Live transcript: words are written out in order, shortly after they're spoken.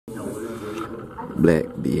Black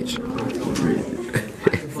bitch.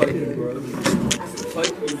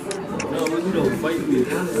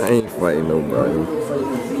 I ain't fighting nobody.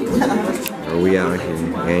 We out here,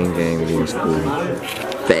 gang in school.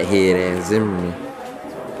 Fat head ass Zimmerman.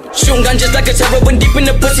 Shooting gun just like a heroin deep in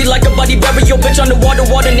the pussy like a body burial. Bitch on the water,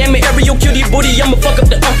 name it aerial cutie booty. I'ma fuck up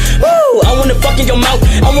the woo. I wanna fuck in your mouth.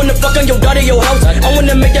 I wanna fuck on your daughter, your house. I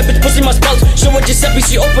wanna make that bitch pussy my spouse. Show her Giuseppe,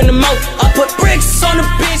 she open the mouth. I put bricks on the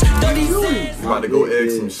bitch. We about to go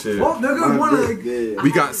egg some shit. Oh, nigga, one egg.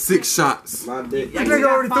 We got 6 shots. My dick. That nigga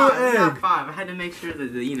already threw an egg. 5. I had to make sure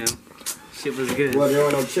that the, shit was good. Well, there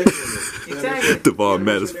was no chicken. Exactly. The ball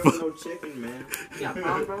mad as fuck. No chicken, man. Yeah,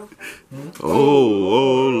 bro.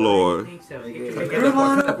 Oh Lord. I think so.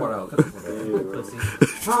 Cut that part out.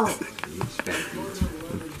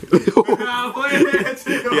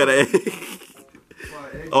 You got an egg.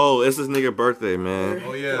 Oh, it's this nigga birthday, man.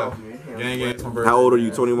 Oh yeah. Gang, it's my birthday. How old are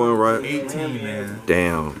you? 21, right? 18, man.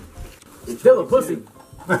 Damn. Still a pussy.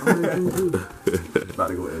 About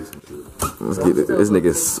to go egg some shit. Let's get it. This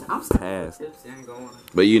nigga's passed.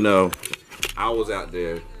 But I was out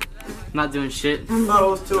there. Not doing shit.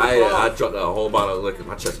 I dropped a whole bottle of liquor.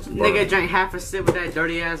 My chest was burning. Nigga drank half a sip with that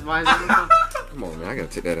dirty ass visor. Come on, man. I gotta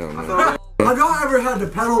take that out, man. Have y'all ever had the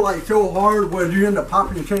pedal like so hard where you end up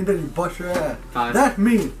popping your chain, then you bust your ass? That's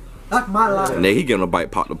me. That's my life. Nigga, he getting a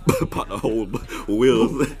bite, pop the whole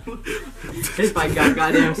wheels. His bike got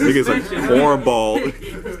goddamn Nigga's like suspension. cornball.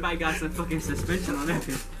 His bike got some fucking suspension on it.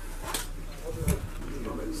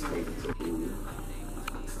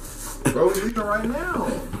 Bro, we leaving right now.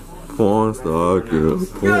 Porn star girl.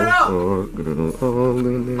 Porn star girl.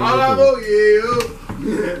 Oh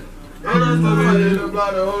yeah.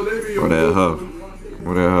 What that huff?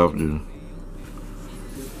 What that huff do?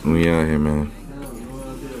 We out here, man.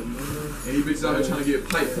 And you bitches out here trying to get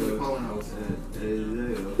piped from the calling house.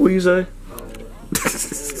 What you say? I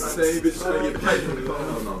say you bitches trying to get piped from the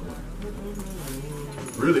calling house.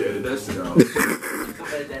 Really edit that shit out.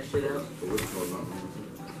 Edit that shit out.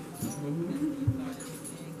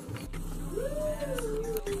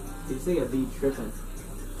 This nigga be tripping.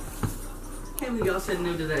 Can't believe y'all said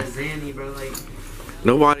no to that Zanny, bro. Like,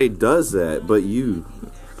 Nobody does that but you.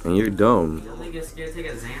 And you're dumb. y'all niggas scared to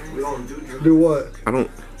take a Xanax? We don't do what? I don't.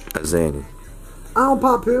 Zanny. I don't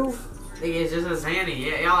pop pills. Nigga, it's just a Zanny.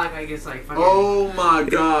 Yeah, y'all act like it's like fucking. Oh my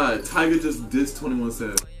god. Tiger just dissed 21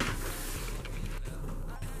 Savage.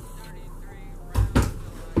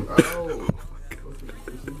 Oh.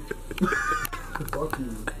 Fuck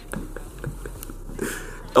you.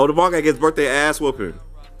 Oh, the ball guy gets birthday ass whooping.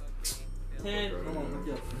 10.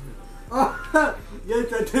 Oh, yes,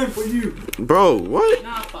 that's 10 for you. Bro, what?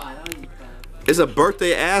 Nah, 5. I don't need 5. It's a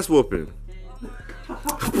birthday ass whooping.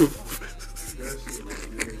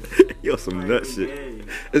 Yo, some nut shit.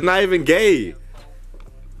 It's not even gay. You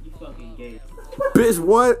fucking gay. Bitch,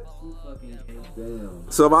 what? You fucking gay. Damn.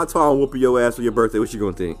 So if I told him whooping your ass for your birthday, what you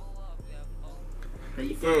gonna think? That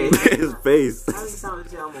you fucking gay. His face. How you trying to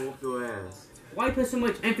tell me I'm gonna whoop your ass? Why you put so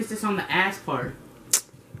much emphasis on the ass part?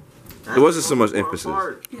 It wasn't so much emphasis.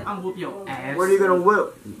 I'm whoop your ass. What are you gonna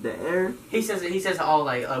whip? The air? He says all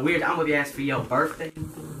like weird. I'm whoop your ass for your birthday.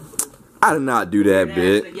 I did not do that,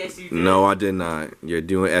 bitch. Yes, you did. No, I did not. You're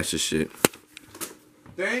doing extra shit.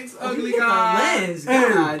 Thanks, Oh, ugly he hit the guy. lens.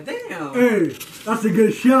 God damn. Hey, that's a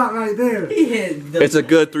good shot right there. He hit the. It's a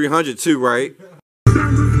good 300 too, right? Hey,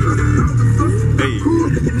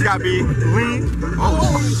 you gotta be lean.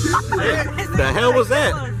 Oh, the hell was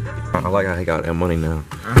that? I like how he got that money now.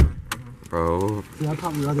 Bro, these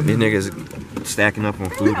niggas stacking up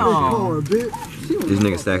on food and shit. These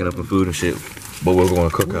niggas stacking up on food and shit. But we're going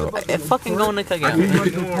to cook out. Fucking going to cook out.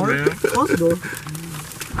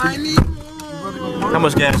 I need more. How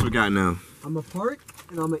much gas we got now? I'm a park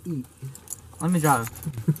and I'm gonna eat. Let me drive.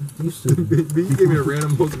 You stupid. You gave me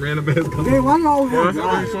the most random ass comment. Hey, why y'all want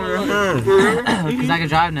Because I can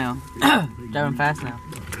drive now. Driving fast now.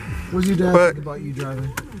 What's your dad think about you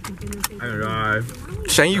driving? I drive.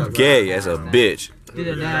 Shane, you gay as a bitch. Do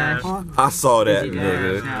the dash. I saw that,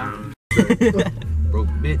 nigga. Broke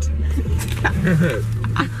bitch.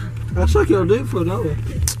 I'll suck your dick for that one.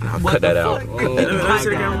 Cut that out.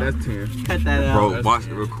 That's 10. Cut that out. Bro, watch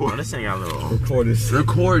the record. This ain't got a little.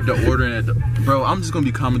 Record the ordering at the. Bro, I'm just gonna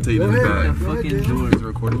be commentating in the back. Fucking doors. It's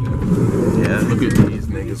recording. Yeah. Look at these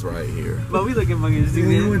niggas right here. But we looking fucking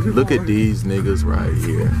stupid. Look at these niggas right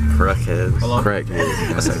here. Crackheads.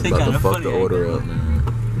 Crackheads. That's about to fuck the order up, man.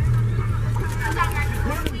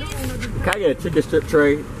 Can I get a chicken strip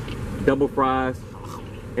tray, double fries,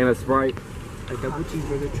 and a Sprite? A double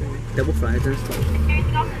cheeseburger tray. Double fries and stuff.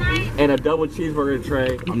 And a double cheeseburger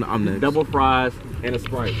tray, I'm next. double fries, and a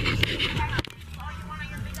Sprite.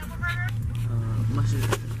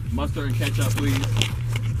 Mustard and ketchup, please.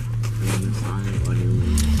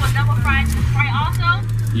 One double fried Sprite also?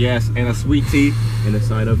 Yes, and a sweet tea. And a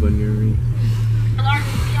side of onion ring. A large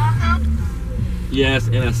tea also? Yes,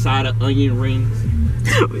 and a side of onion rings.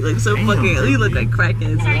 We look so fucking. We look like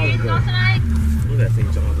crackheads. Are you anything else tonight?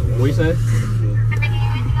 What you say? Are you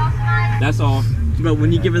anything else tonight? That's all. Bro,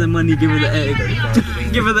 when you give her the money, give her the egg.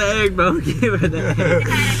 Give her the egg, bro. Give her the egg. I had a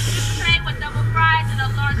cheese tray with double fries and a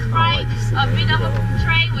large Sprite. A big double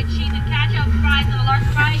tray with cheese and ketchup, fries and a large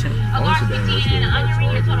Sprite. A large tea and an onion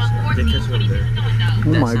ring. A total of 14.26 in the window.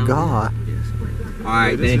 Oh my god.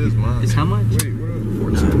 Alright, thank you. It's how much?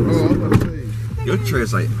 Your tray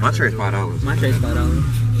is like, my tray is $5. My tray's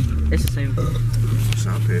 $5. It's the same. So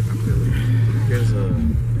I pay. Here's a.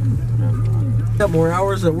 Got more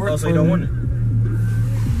hours at work. So you don't want it?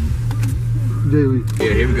 Daily.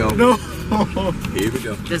 Yeah, here we go. No. Here we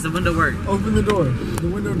go. Does the window work? Open the door. The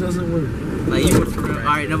window doesn't work. Like you would for real.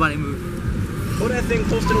 Alright, nobody move. Put that thing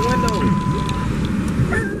close to the window.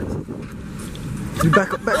 You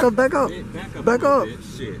back up, back up, back up. Back up.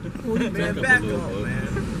 Shit. Man, back up, man.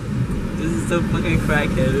 This is so fucking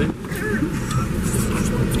crackheaded.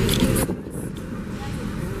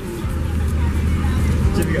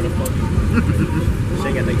 Jimmy got a fucking. She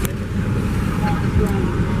ain't got that.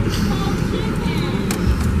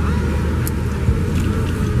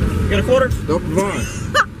 You got a quarter? Don't provide.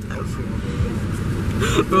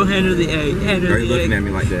 Bro, hand her the egg. Hand her Are you the looking egg. at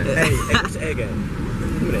me like that? Hey, what's the egg at?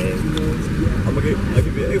 Give me the egg. I'll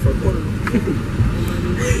give you an egg for a quarter.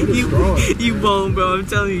 You won't, bro. I'm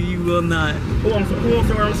telling you, you will not. Who wants to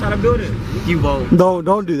wear on the side of the building? You won't.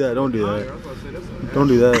 Don't do that. Don't do that. Don't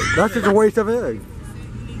do that. That's just a waste of egg.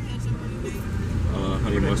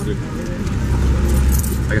 Honey mustard.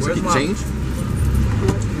 I guess I keep change.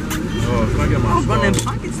 Oh, can I get my I'm running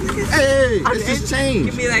pockets, nigga. Hey, it's just change.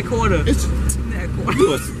 Give me that quarter. It's Give me that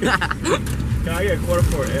quarter. Can I get a quarter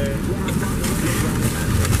for an egg?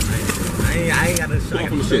 I ain't got a shot.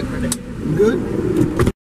 Full of shit. Good?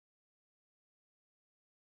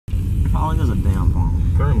 All is a damn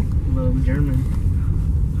bomb. Colonel. Love German.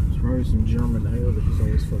 It's probably some German ale that he's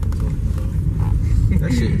always fucking talking about.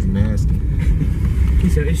 That shit is nasty. He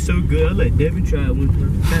said it's so good. I let Devin try it one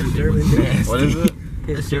time. That's German beer. What is it?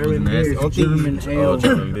 It's That shit was German nasty. beer. Only It's thing German you- ale. Oh,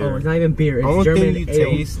 German beer. Oh, it's not even beer. It's Only German thing you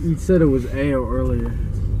ale. taste. You said it was ale earlier.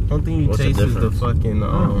 Only thing you What's the taste is the difference? fucking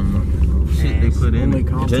shit they put in Only it. It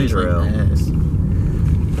tastes ginger like ale. ass.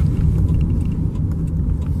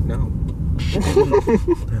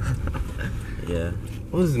 Yeah.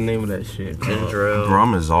 What is the name of that shit? Ginger ale. Bro,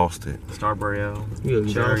 I'm exhausted. Starberry ale.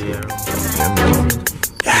 Yeah, Cherry ale.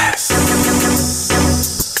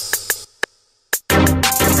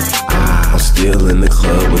 I'm still in the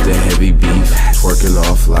club with the heavy beef, twerking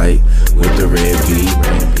off light with the red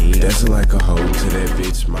beat, dancing like a hoe to that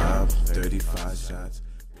bitch mob, 35 shots.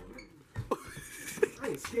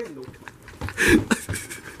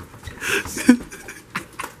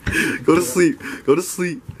 Go to sleep. Go to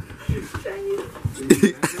sleep.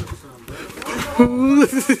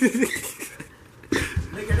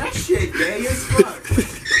 Nigga, that shit gay as fuck.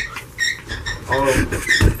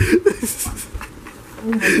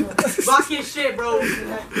 Rock your shit, bro.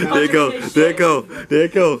 There you go. There you go. There you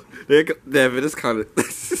go. There you go. Devin, it's kind of.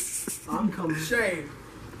 I'm coming. Shane.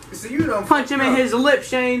 So you don't Punch him in his lip,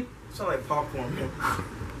 Shane. Sound like popcorn, man.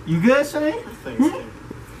 You good, Shane?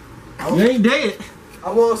 You ain't dead.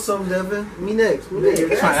 I want some, Devin. Me next. Me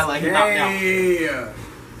next. Trying like he knocked out. Yeah.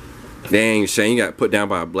 Dang, Shane, you got put down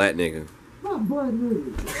by a black nigga. Not black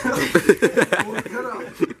nigga.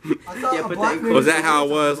 I thought Yeah, a put black that- nigga. Was that how it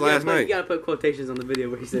was last You night? gotta put quotations on the video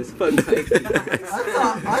where he says fuck Mike.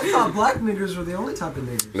 I thought black niggers were the only type of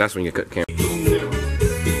niggers. That's when you cut camera.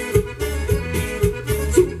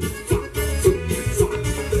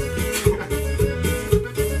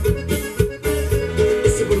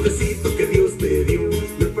 Ese botecito que Dios te dio, no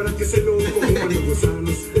es para que se lo coman los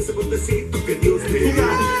gusanos. Ese botecito que Dios te dio,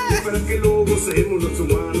 no es para que lo gocemos los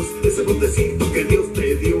humanos. Ese botecito que Dios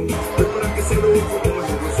te dio, no es para que se lo coman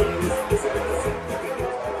los gusanos. Ese botecito que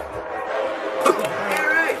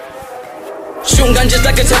Dios Shoot gun just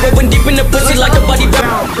like a terror when deep in the pussy like a body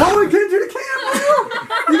bag. Hold it to the camera!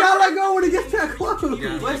 You gotta let go when it gets that close.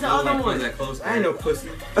 Where's the other one? I ain't no pussy.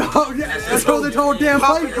 Oh, yeah. That's how this whole damn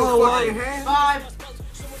plate go. 5.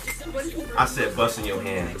 I said bust in your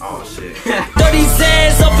hand. Oh shit. 30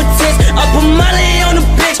 cents off